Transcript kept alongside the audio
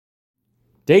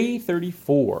Day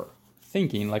 34,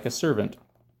 Thinking Like a Servant.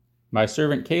 My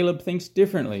servant Caleb thinks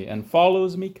differently and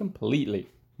follows me completely.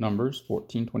 Numbers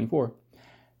 14:24.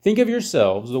 Think of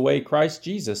yourselves the way Christ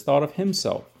Jesus thought of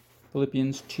himself.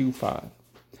 Philippians 2:5.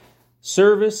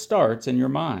 Service starts in your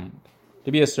mind.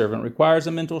 To be a servant requires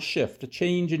a mental shift, a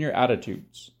change in your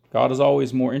attitudes. God is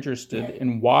always more interested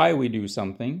in why we do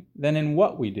something than in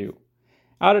what we do.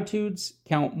 Attitudes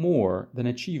count more than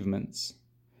achievements.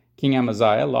 King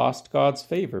Amaziah lost God's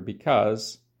favor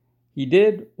because he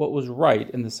did what was right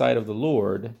in the sight of the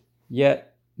Lord,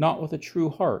 yet not with a true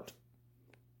heart.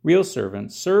 Real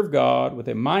servants serve God with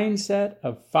a mindset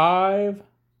of five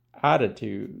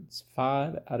attitudes.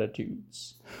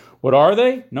 What are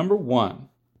they? Number 1,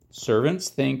 servants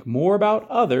think more about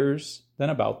others than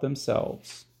about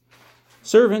themselves.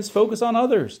 Servants focus on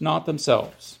others, not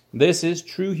themselves. This is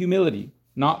true humility.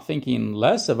 Not thinking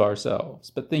less of ourselves,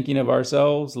 but thinking of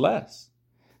ourselves less.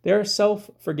 They are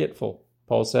self-forgetful.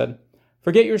 Paul said,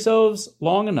 "Forget yourselves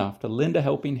long enough to lend a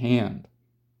helping hand."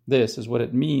 This is what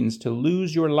it means to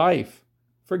lose your life,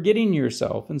 forgetting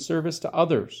yourself in service to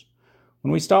others.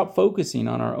 When we stop focusing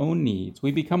on our own needs,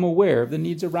 we become aware of the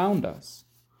needs around us.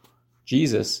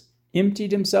 Jesus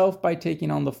emptied himself by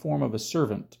taking on the form of a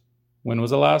servant. When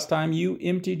was the last time you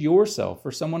emptied yourself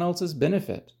for someone else's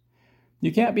benefit?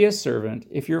 You can't be a servant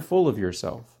if you're full of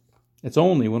yourself. It's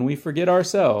only when we forget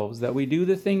ourselves that we do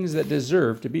the things that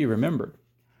deserve to be remembered.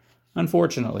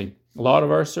 Unfortunately, a lot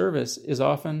of our service is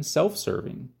often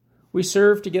self-serving. We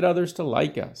serve to get others to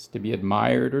like us, to be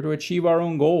admired, or to achieve our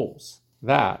own goals.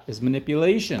 That is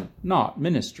manipulation, not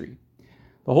ministry.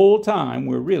 The whole time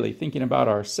we're really thinking about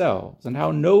ourselves and how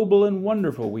noble and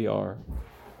wonderful we are.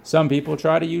 Some people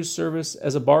try to use service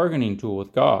as a bargaining tool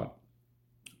with God.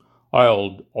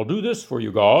 I'll do this for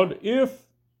you, God, if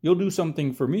you'll do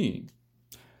something for me.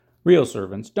 Real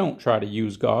servants don't try to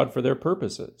use God for their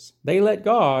purposes. They let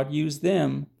God use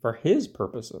them for his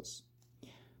purposes.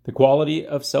 The quality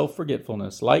of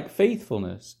self-forgetfulness, like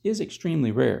faithfulness, is extremely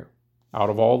rare. Out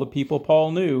of all the people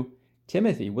Paul knew,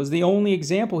 Timothy was the only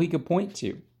example he could point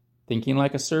to. Thinking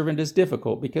like a servant is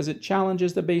difficult because it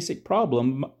challenges the basic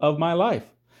problem of my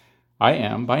life. I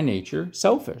am, by nature,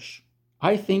 selfish.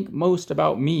 I think most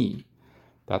about me.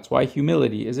 That's why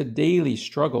humility is a daily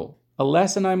struggle, a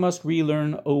lesson I must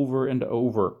relearn over and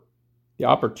over. The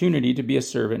opportunity to be a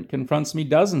servant confronts me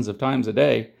dozens of times a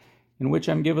day, in which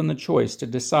I'm given the choice to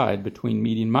decide between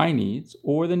meeting my needs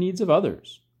or the needs of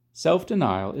others.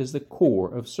 Self-denial is the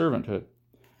core of servanthood.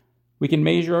 We can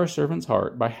measure our servant's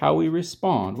heart by how we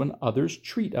respond when others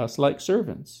treat us like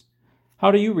servants.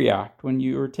 How do you react when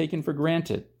you are taken for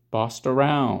granted, bossed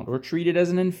around, or treated as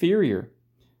an inferior?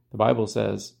 The Bible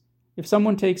says, if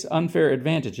someone takes unfair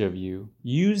advantage of you,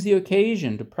 use the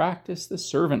occasion to practice the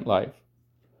servant life.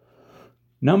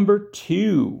 Number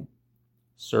 2,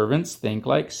 servants think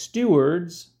like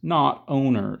stewards, not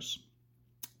owners.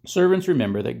 Servants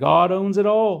remember that God owns it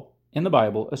all. In the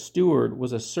Bible, a steward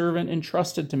was a servant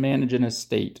entrusted to manage an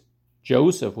estate.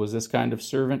 Joseph was this kind of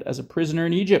servant as a prisoner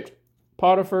in Egypt.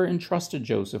 Potiphar entrusted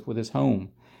Joseph with his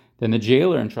home. Then the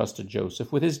jailer entrusted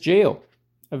Joseph with his jail.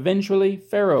 Eventually,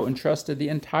 Pharaoh entrusted the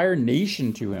entire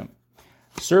nation to him.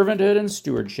 Servanthood and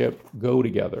stewardship go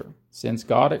together, since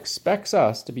God expects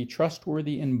us to be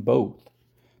trustworthy in both.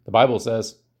 The Bible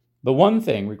says, the one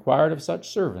thing required of such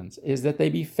servants is that they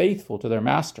be faithful to their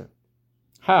master.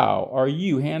 How are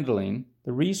you handling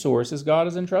the resources God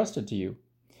has entrusted to you?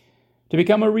 To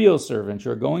become a real servant,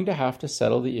 you're going to have to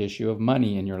settle the issue of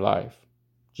money in your life.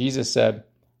 Jesus said,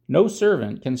 no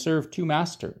servant can serve 2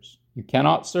 masters. You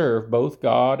cannot serve both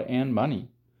God and money.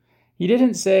 He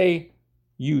didn't say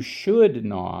you should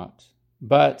not,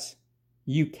 but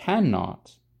you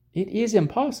cannot. It is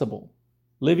impossible.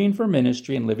 Living for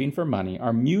ministry and living for money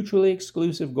are mutually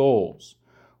exclusive goals.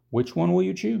 Which one will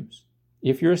you choose?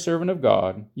 If you're a servant of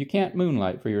God, you can't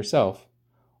moonlight for yourself.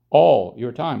 All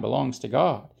your time belongs to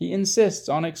God. He insists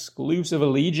on exclusive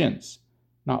allegiance,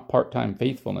 not part-time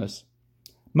faithfulness.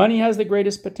 Money has the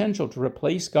greatest potential to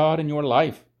replace God in your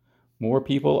life. More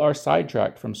people are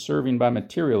sidetracked from serving by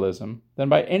materialism than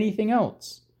by anything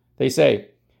else. They say,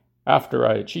 after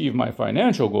I achieve my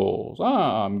financial goals,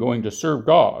 I'm going to serve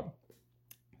God.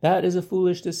 That is a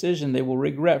foolish decision they will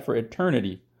regret for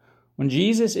eternity. When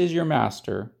Jesus is your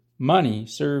master, money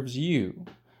serves you.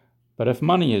 But if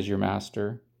money is your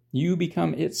master, you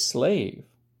become its slave.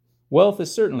 Wealth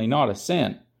is certainly not a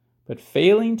sin, but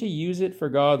failing to use it for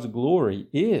God's glory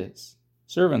is.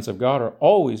 Servants of God are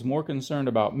always more concerned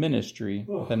about ministry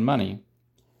than money.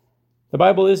 The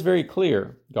Bible is very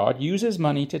clear. God uses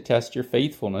money to test your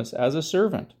faithfulness as a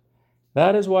servant.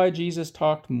 That is why Jesus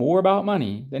talked more about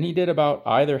money than he did about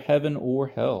either heaven or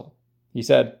hell. He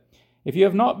said, "If you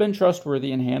have not been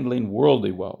trustworthy in handling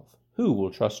worldly wealth, who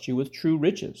will trust you with true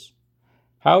riches?"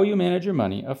 How you manage your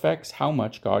money affects how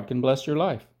much God can bless your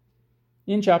life.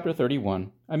 In chapter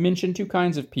 31, I mentioned two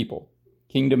kinds of people,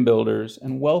 kingdom builders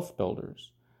and wealth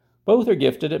builders. Both are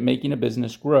gifted at making a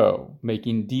business grow,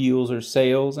 making deals or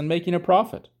sales, and making a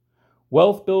profit.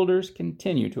 Wealth builders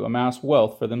continue to amass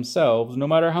wealth for themselves no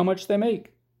matter how much they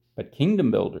make. But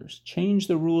kingdom builders change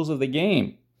the rules of the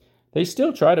game. They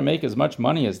still try to make as much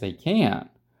money as they can,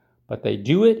 but they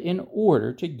do it in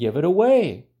order to give it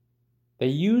away. They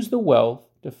use the wealth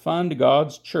to fund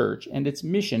God's church and its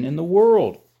mission in the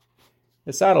world.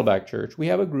 At Saddleback Church, we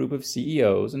have a group of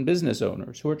CEOs and business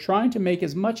owners who are trying to make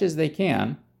as much as they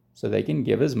can so they can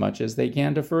give as much as they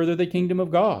can to further the kingdom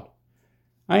of God.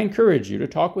 I encourage you to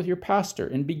talk with your pastor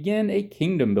and begin a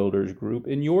kingdom builders group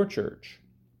in your church.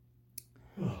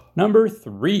 Number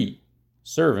 3,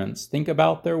 servants think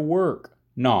about their work,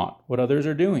 not what others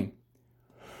are doing.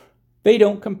 They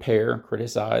don't compare,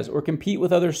 criticize, or compete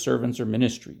with other servants or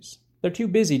ministries. They're too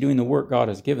busy doing the work God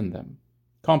has given them.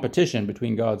 Competition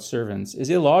between God's servants is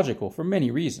illogical for many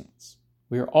reasons.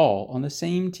 We are all on the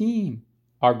same team.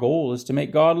 Our goal is to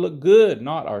make God look good,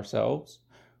 not ourselves.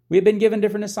 We have been given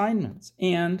different assignments,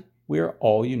 and we are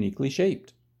all uniquely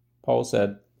shaped. Paul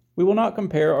said, "We will not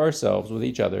compare ourselves with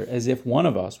each other as if one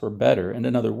of us were better and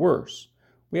another worse.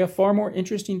 We have far more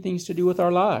interesting things to do with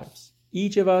our lives.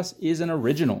 Each of us is an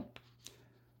original."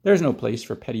 There's no place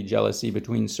for petty jealousy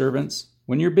between servants.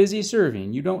 When you're busy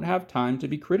serving, you don't have time to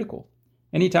be critical.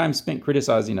 Any time spent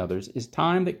criticizing others is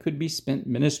time that could be spent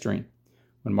ministering.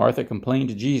 When Martha complained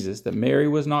to Jesus that Mary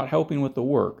was not helping with the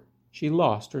work, she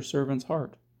lost her servant's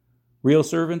heart. Real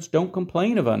servants don't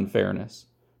complain of unfairness,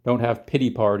 don't have pity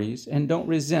parties, and don't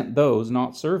resent those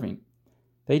not serving.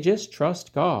 They just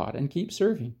trust God and keep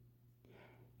serving.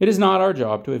 It is not our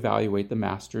job to evaluate the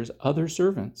master's other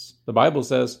servants. The Bible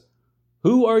says,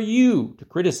 "Who are you to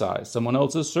criticize someone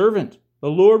else's servant? The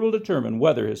Lord will determine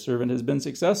whether his servant has been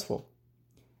successful."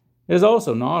 It is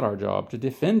also not our job to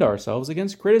defend ourselves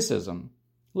against criticism.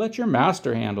 Let your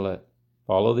master handle it.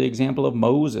 Follow the example of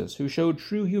Moses, who showed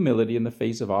true humility in the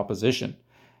face of opposition,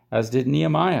 as did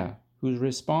Nehemiah, whose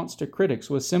response to critics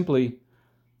was simply,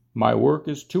 "My work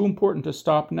is too important to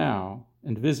stop now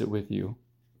and visit with you."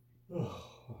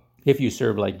 If you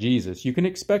serve like Jesus, you can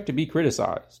expect to be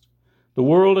criticized. The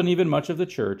world and even much of the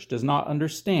church does not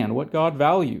understand what God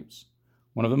values.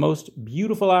 One of the most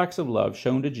beautiful acts of love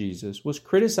shown to Jesus was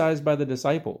criticized by the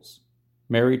disciples.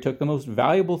 Mary took the most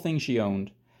valuable thing she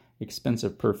owned,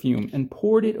 expensive perfume, and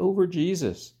poured it over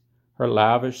Jesus. Her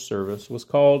lavish service was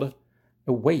called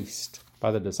a waste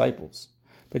by the disciples,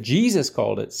 but Jesus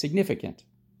called it significant,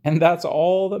 and that's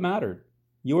all that mattered.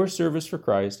 Your service for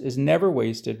Christ is never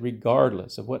wasted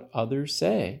regardless of what others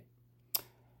say.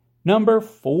 Number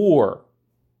 4,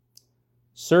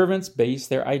 servants base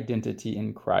their identity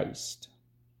in Christ.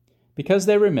 Because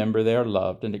they remember they are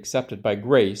loved and accepted by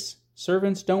grace,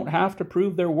 servants don't have to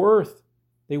prove their worth.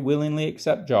 They willingly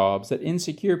accept jobs that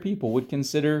insecure people would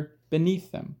consider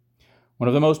beneath them. One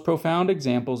of the most profound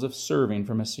examples of serving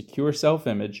from a secure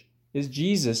self-image is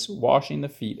Jesus washing the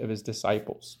feet of his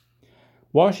disciples.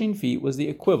 Washing feet was the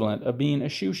equivalent of being a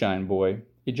shoeshine boy,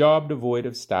 a job devoid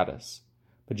of status.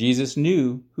 But Jesus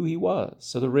knew who he was,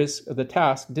 so the risk of the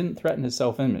task didn't threaten his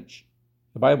self-image.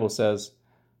 The Bible says,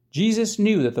 Jesus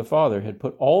knew that the Father had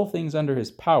put all things under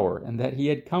his power and that he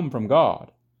had come from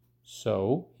God.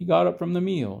 So he got up from the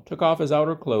meal, took off his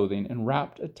outer clothing, and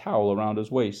wrapped a towel around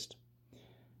his waist.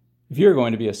 If you're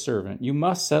going to be a servant, you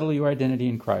must settle your identity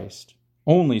in Christ.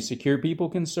 Only secure people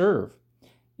can serve.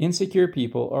 Insecure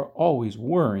people are always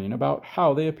worrying about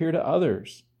how they appear to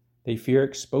others. They fear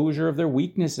exposure of their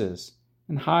weaknesses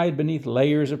and hide beneath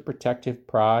layers of protective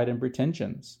pride and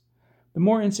pretensions. The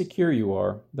more insecure you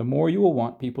are, the more you will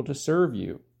want people to serve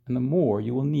you, and the more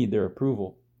you will need their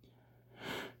approval.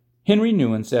 Henry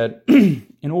Nouwen said,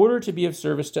 "In order to be of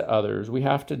service to others, we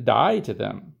have to die to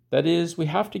them. That is, we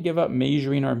have to give up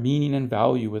measuring our meaning and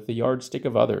value with the yardstick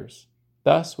of others.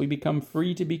 Thus, we become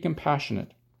free to be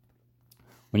compassionate.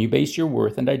 When you base your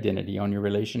worth and identity on your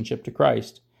relationship to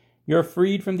Christ, you are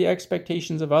freed from the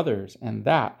expectations of others, and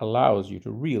that allows you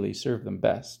to really serve them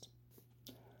best."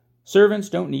 Servants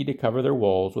don't need to cover their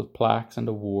walls with plaques and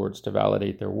awards to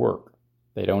validate their work.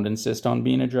 They don't insist on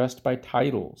being addressed by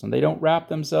titles, and they don't wrap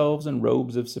themselves in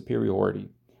robes of superiority.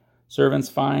 Servants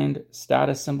find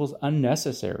status symbols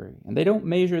unnecessary, and they don't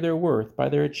measure their worth by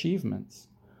their achievements.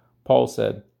 Paul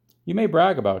said, "You may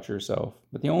brag about yourself,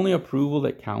 but the only approval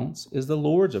that counts is the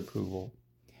Lord's approval."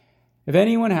 If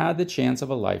anyone had the chance of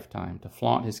a lifetime to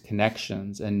flaunt his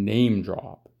connections and name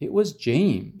drop, it was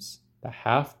James, the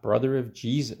half-brother of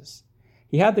Jesus.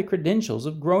 He had the credentials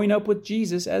of growing up with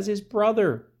Jesus as his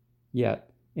brother.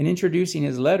 Yet, in introducing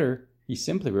his letter, he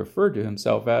simply referred to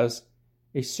himself as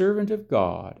a servant of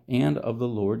God and of the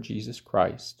Lord Jesus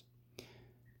Christ.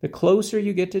 The closer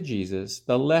you get to Jesus,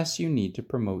 the less you need to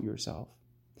promote yourself.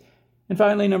 And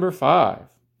finally, number 5,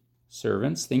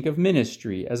 servants think of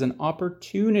ministry as an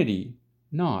opportunity,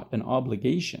 not an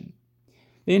obligation.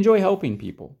 They enjoy helping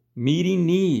people, meeting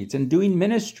needs, and doing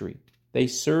ministry. They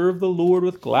serve the Lord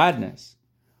with gladness.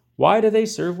 Why do they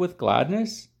serve with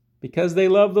gladness? Because they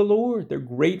love the Lord. They're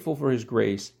grateful for his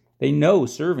grace. They know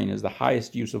serving is the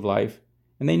highest use of life,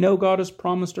 and they know God has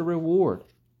promised a reward.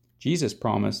 Jesus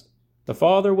promised, "The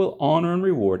Father will honor and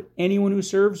reward anyone who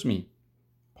serves me."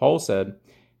 Paul said,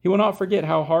 "He will not forget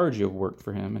how hard you have worked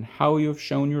for him and how you have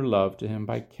shown your love to him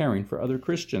by caring for other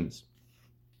Christians."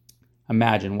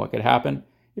 Imagine what could happen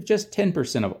if just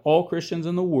 10% of all Christians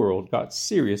in the world got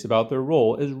serious about their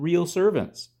role as real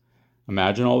servants.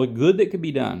 Imagine all the good that could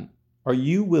be done. Are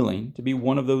you willing to be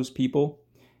one of those people?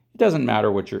 It doesn't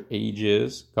matter what your age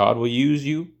is. God will use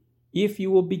you if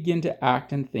you will begin to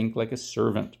act and think like a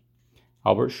servant.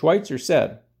 Albert Schweitzer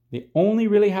said, "The only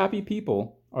really happy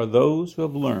people are those who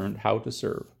have learned how to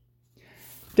serve."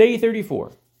 Day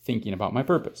 34, thinking about my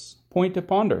purpose. Point to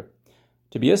ponder.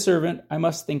 To be a servant, I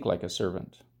must think like a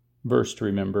servant. Verse to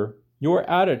remember, your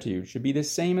attitude should be the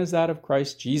same as that of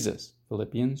Christ Jesus.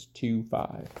 Philippians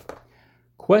 2:5.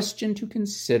 Question to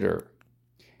consider.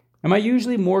 Am I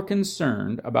usually more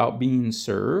concerned about being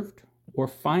served or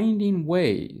finding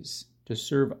ways to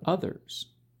serve others?